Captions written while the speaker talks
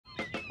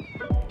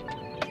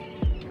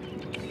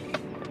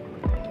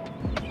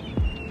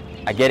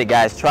I get it,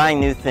 guys. Trying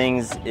new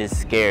things is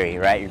scary,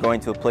 right? You're going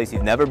to a place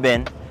you've never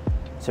been,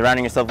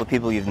 surrounding yourself with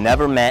people you've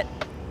never met,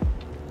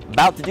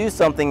 about to do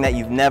something that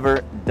you've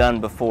never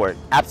done before.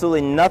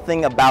 Absolutely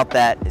nothing about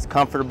that is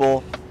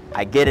comfortable.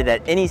 I get it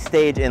at any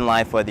stage in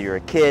life, whether you're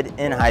a kid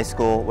in high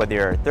school, whether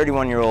you're a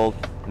 31-year-old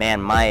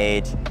man my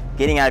age.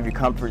 Getting out of your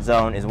comfort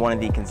zone is one of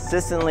the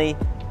consistently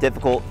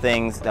difficult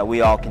things that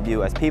we all can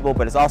do as people,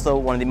 but it's also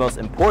one of the most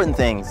important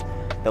things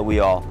that we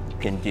all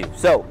can do.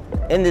 So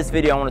in this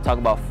video, I want to talk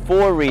about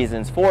four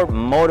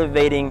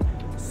motivating,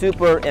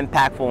 super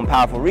impactful and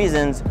powerful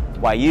reasons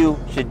why you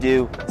should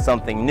do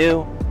something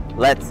new.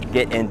 Let's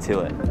get into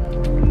it.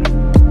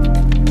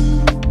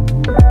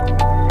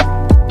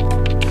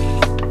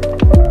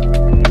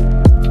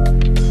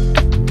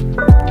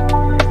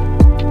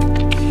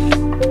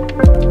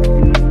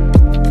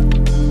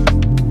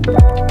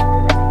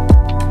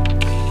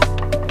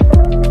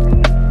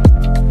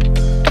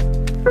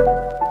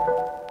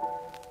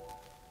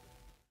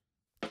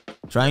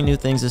 Trying new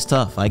things is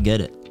tough, I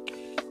get it.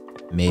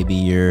 Maybe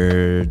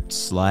you're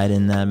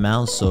sliding that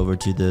mouse over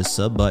to the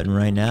sub button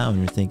right now and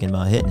you're thinking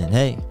about hitting it.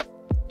 Hey,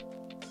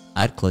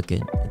 I'd click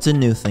it. It's a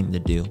new thing to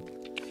do.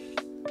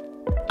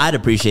 I'd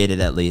appreciate it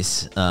at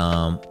least,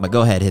 but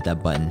go ahead, hit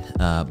that button.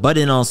 But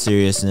in all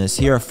seriousness,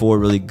 here are four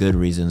really good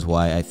reasons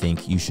why I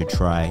think you should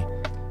try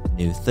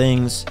new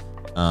things.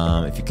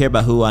 If you care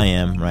about who I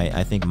am, right,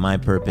 I think my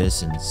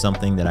purpose and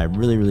something that I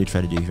really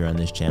try to do here on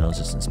this channel is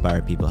just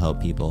inspire people,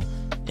 help people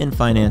in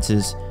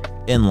finances,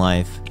 in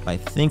life, by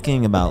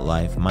thinking about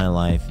life, my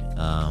life,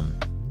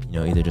 you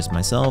know, either just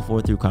myself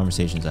or through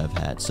conversations I've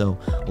had. So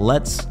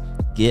let's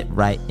get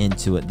right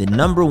into it. The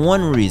number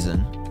one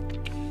reason,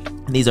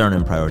 these aren't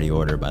in priority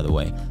order, by the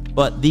way,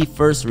 but the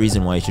first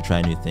reason why you should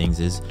try new things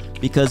is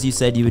because you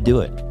said you would do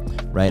it,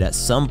 right? At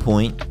some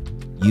point,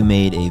 you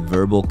made a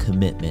verbal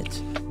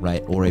commitment,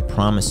 right? Or a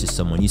promise to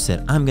someone. You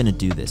said, I'm going to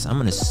do this. I'm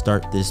going to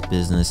start this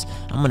business.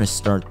 I'm going to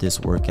start this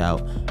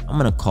workout. I'm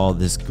going to call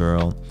this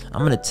girl.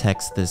 I'm going to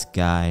text this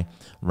guy,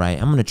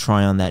 right? I'm going to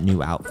try on that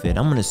new outfit.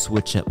 I'm going to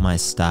switch up my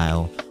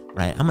style,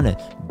 right? I'm going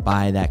to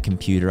buy that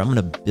computer. I'm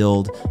going to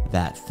build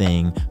that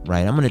thing,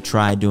 right? I'm going to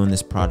try doing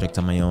this project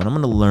on my own. I'm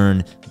going to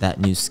learn that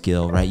new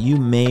skill, right? You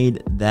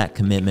made that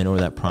commitment or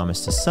that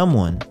promise to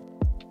someone,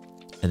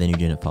 and then you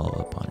didn't follow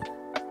up on it.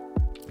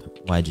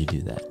 Why'd you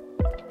do that?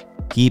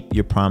 Keep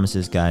your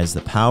promises, guys.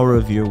 The power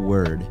of your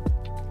word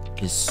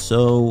is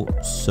so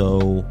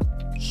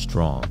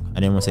strong. I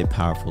didn't want to say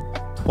powerful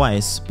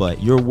twice,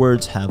 but your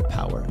words have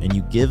power, and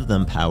you give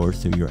them power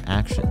through your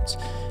actions.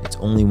 It's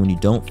only when you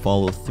don't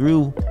follow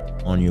through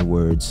on your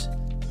words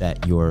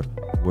that your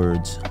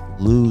words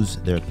lose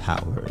their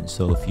power. And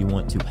so if you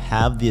want to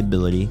have the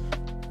ability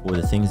for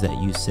the things that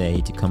you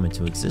say to come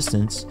into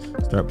existence,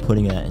 start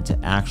putting that into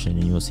action,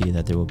 and you'll see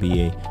that there will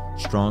be a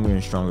stronger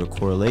and stronger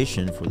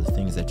correlation for the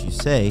things that you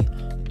say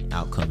and the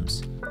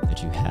outcomes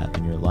that you have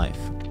in your life.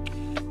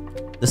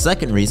 The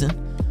second reason,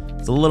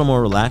 it's a little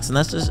more relaxed, and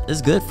that's just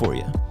is good for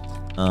you.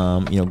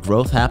 You know,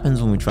 growth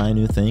happens when we try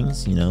new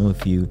things. You know,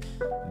 if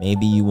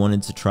maybe you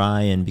wanted to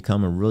try and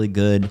become a really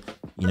good,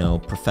 you know,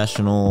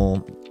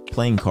 professional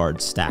playing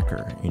card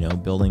stacker, you know,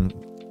 building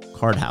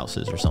card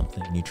houses or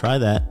something, and you try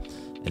that,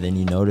 and then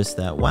you notice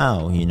that,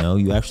 wow, you know,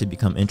 you actually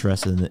become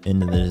interested in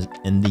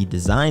the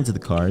designs of the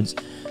cards.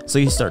 So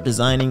you start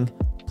designing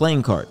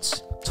playing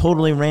cards.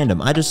 Totally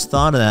random. I just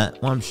thought of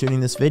that while I'm shooting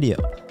this video.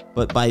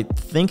 But by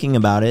thinking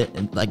about it,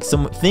 and like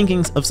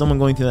thinking of someone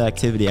going through that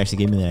activity actually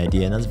gave me the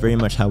idea. And that's very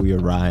much how we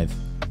arrive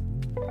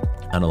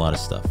on a lot of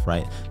stuff,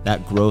 right?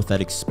 That growth,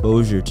 that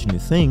exposure to new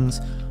things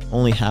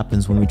only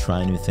happens when we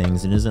try new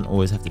things. It doesn't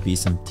always have to be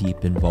some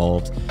deep,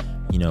 involved,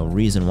 you know,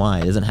 reason why.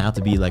 It doesn't have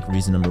to be like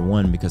reason number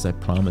one because I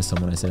promised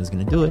someone I said I was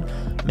going to do it.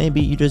 Maybe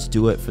you just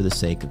do it for the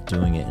sake of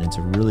doing it, and it's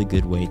a really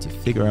good way to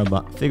figure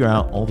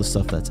out all the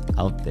stuff that's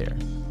out there.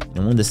 And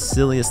one of the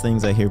silliest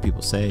things I hear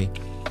people say,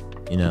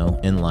 you know,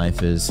 in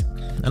life is,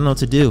 I don't know what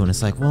to do. And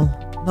it's like,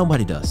 well,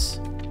 nobody does.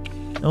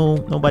 No,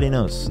 nobody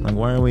knows. Like,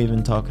 why are we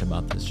even talking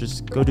about this?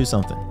 Just go do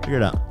something. Figure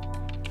it out.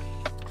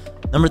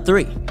 Number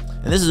three,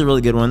 and this is a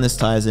really good one. This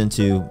ties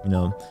into, you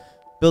know,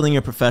 building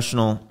your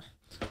professional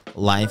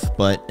life,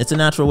 but it's a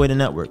natural way to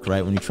network,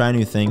 right? When you try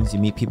new things, you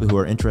meet people who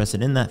are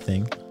interested in that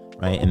thing,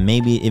 right? And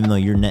maybe even though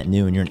you're net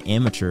new and you're an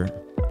amateur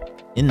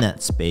in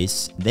that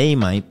space, they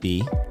might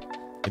be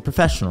a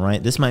professional,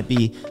 right? This might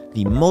be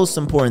the most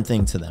important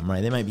thing to them, right?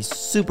 They might be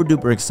super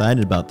duper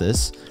excited about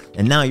this,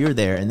 and now you're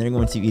there, and they're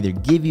going to either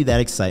give you that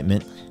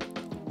excitement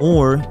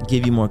or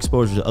give you more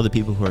exposure to other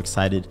people who are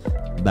excited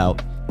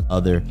about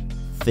other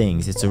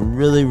things. It's a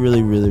really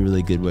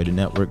good way to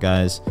network,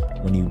 guys.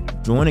 When you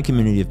join a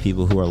community of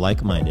people who are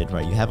like-minded,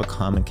 right, you have a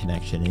common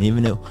connection, and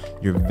even though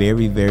you're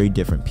very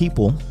different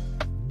people,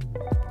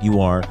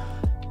 you are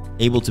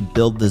able to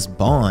build this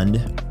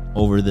bond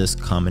over this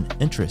common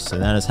interest. So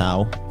that is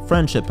how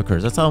friendship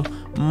occurs. That's how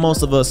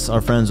most of us are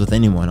friends with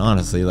anyone,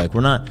 honestly. Like, we're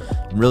not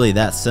really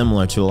that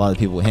similar to a lot of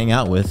people we hang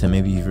out with, and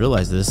maybe you've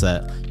realized this,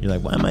 that you're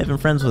like, why am I even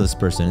friends with this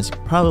person? It's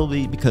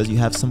probably because you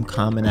have some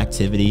common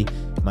activity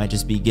might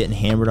just be getting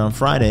hammered on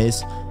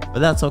Fridays, but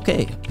that's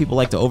okay. People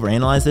like to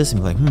overanalyze this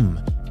and be like,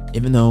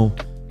 even though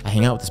I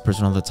hang out with this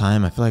person all the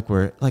time, I feel like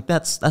we're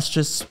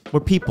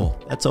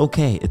people. That's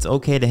okay. It's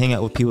okay to hang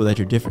out with people that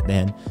you're different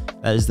than.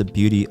 That is the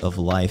beauty of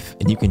life.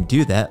 And you can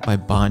do that by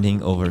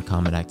bonding over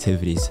common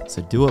activities.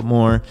 So do it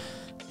more.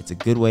 It's a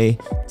good way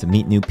to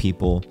meet new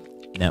people,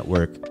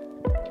 network.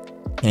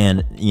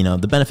 And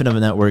the benefit of a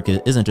network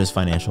isn't just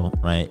financial,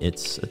 right?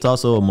 It's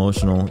also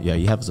emotional. Yeah,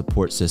 you have a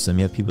support system.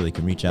 You have people that you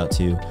can reach out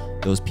to.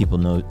 Those people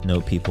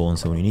know people. And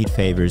so when you need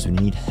favors, when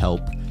you need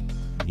help,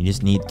 you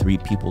just need 3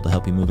 people to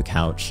help you move a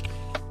couch.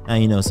 Now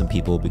you know some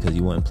people because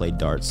you went and played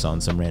darts on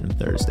some random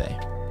Thursday,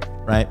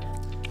 right?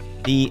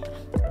 The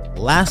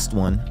last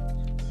one,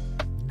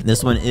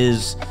 this one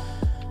is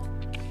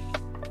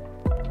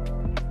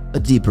a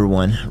deeper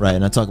one, right?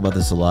 And I talk about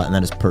this a lot, and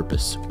that is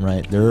purpose,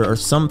 right? There are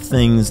some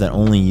things that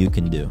only you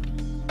can do,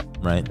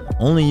 right?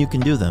 Only you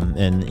can do them,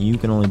 and you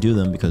can only do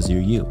them because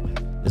you're you.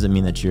 Doesn't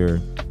mean that you're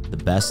the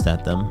best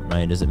at them,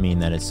 right? Doesn't mean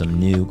that it's some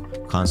new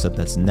concept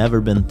that's never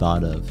been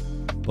thought of,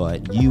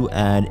 but you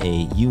add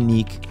a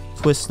unique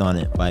twist on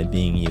it by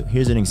being you.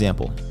 Here's an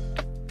example,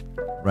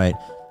 right?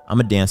 I'm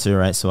a dancer,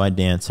 right? So I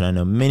dance, and I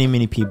know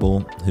many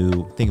people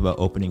who think about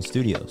opening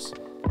studios,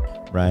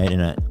 right?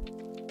 And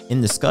in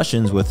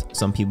discussions with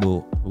some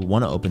people who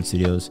want to open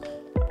studios,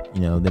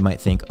 they might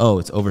think, oh,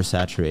 it's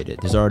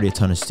oversaturated. There's already a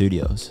ton of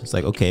studios. It's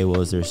like, okay,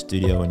 well, is there a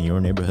studio in your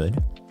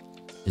neighborhood?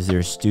 Is there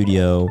a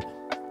studio,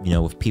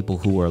 with people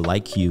who are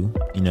like you?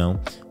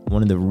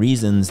 One of the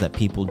reasons that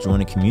people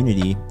join a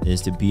community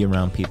is to be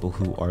around people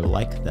who are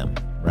like them,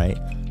 right?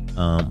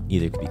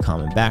 Either it could be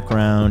common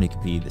background, it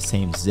could be the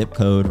same zip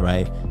code,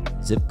 right?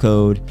 Zip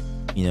code,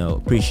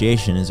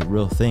 appreciation is a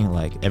real thing.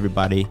 Like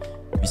everybody,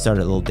 if you start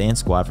a little dance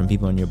squad from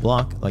people on your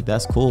block, like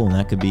that's cool, and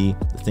that could be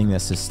the thing that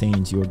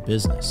sustains your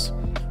business,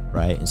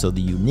 right? And so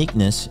the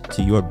uniqueness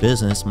to your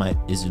business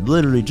is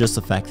literally just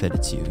the fact that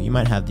it's you. You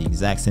might have the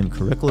exact same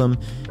curriculum,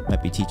 you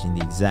might be teaching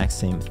the exact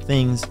same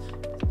things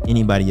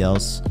anybody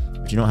else,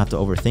 but you don't have to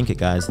overthink it,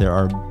 guys. There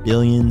are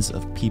billions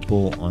of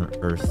people on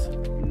earth,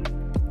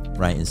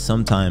 right? And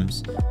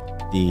sometimes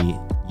the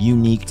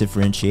unique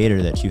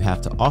differentiator that you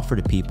have to offer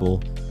to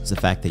people is the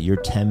fact that you're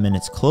 10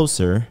 minutes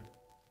closer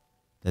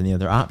than the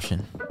other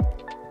option.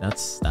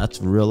 That's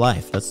real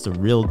life. That's the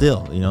real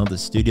deal. The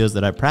studios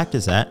that I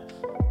practice at,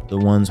 the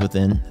ones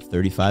within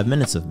 35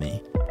 minutes of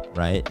me,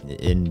 right?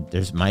 And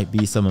there's might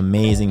be some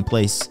amazing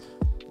place,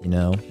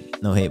 no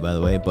hate by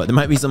the way, but there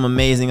might be some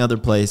amazing other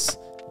place,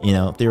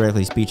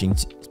 theoretically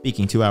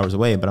speaking 2 hours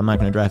away, but I'm not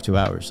going to drive 2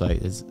 hours. So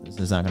it's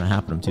not going to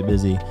happen. I'm too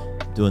busy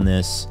doing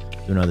this,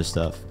 doing other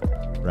stuff,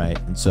 right?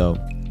 And so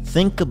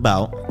think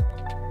about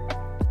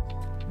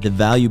the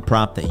value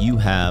prop that you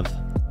have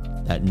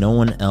that no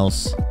one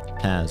else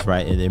has,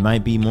 right? There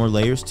might be more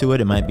layers to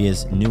it. It might be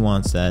as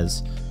nuanced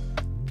as,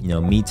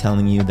 me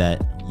telling you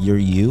that you're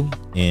you,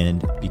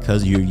 and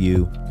because you're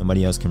you,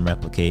 nobody else can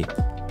replicate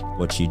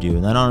what you do.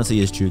 And that honestly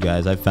is true,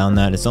 guys. I found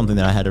that it's something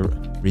that I had to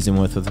reason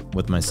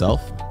with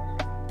myself.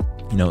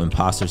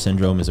 Imposter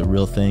syndrome is a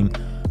real thing.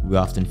 We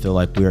often feel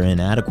like we're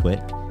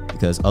inadequate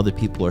because other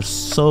people are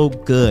so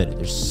good.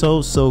 They're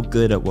so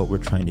good at what we're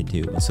trying to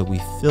do. And so we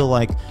feel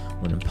like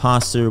we're an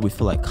imposter. We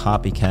feel like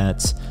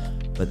copycats.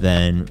 But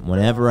then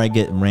whenever I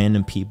get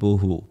random people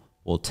who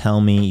will tell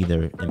me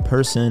either in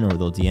person or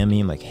they'll DM me,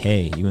 I'm like,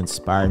 hey, you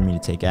inspired me to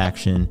take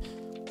action,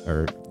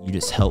 or you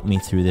just helped me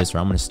through this, or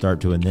I'm going to start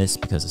doing this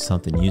because of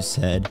something you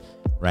said,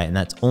 right? And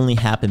that's only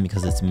happened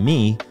because it's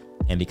me,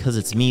 and because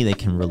it's me, they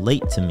can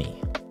relate to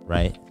me,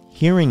 right?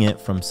 Hearing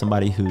it from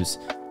somebody who's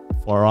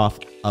far off,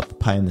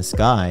 up high in the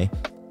sky,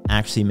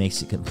 actually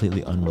makes it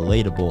completely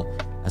unrelatable,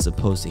 as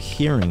opposed to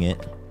hearing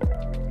it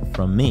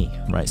from me,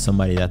 right?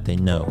 Somebody that they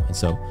know. And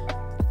so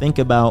think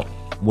about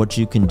what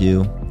you can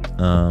do.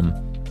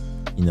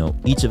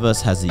 Each of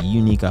us has a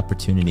unique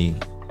opportunity,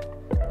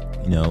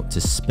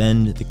 to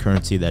spend the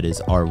currency that is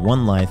our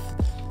one life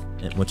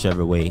in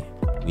whichever way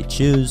we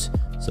choose.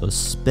 So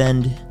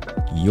spend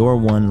your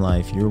one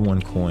life, your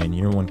one coin,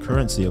 your one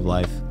currency of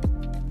life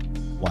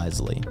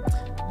wisely.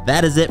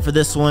 That is it for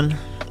this one.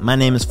 My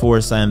name is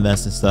Forrest. I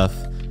invest in stuff.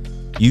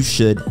 You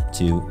should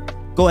too.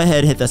 Go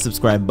ahead, hit that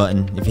subscribe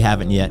button if you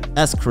haven't yet.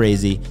 That's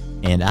crazy.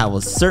 And I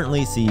will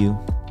certainly see you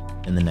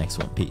in the next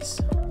one. Peace.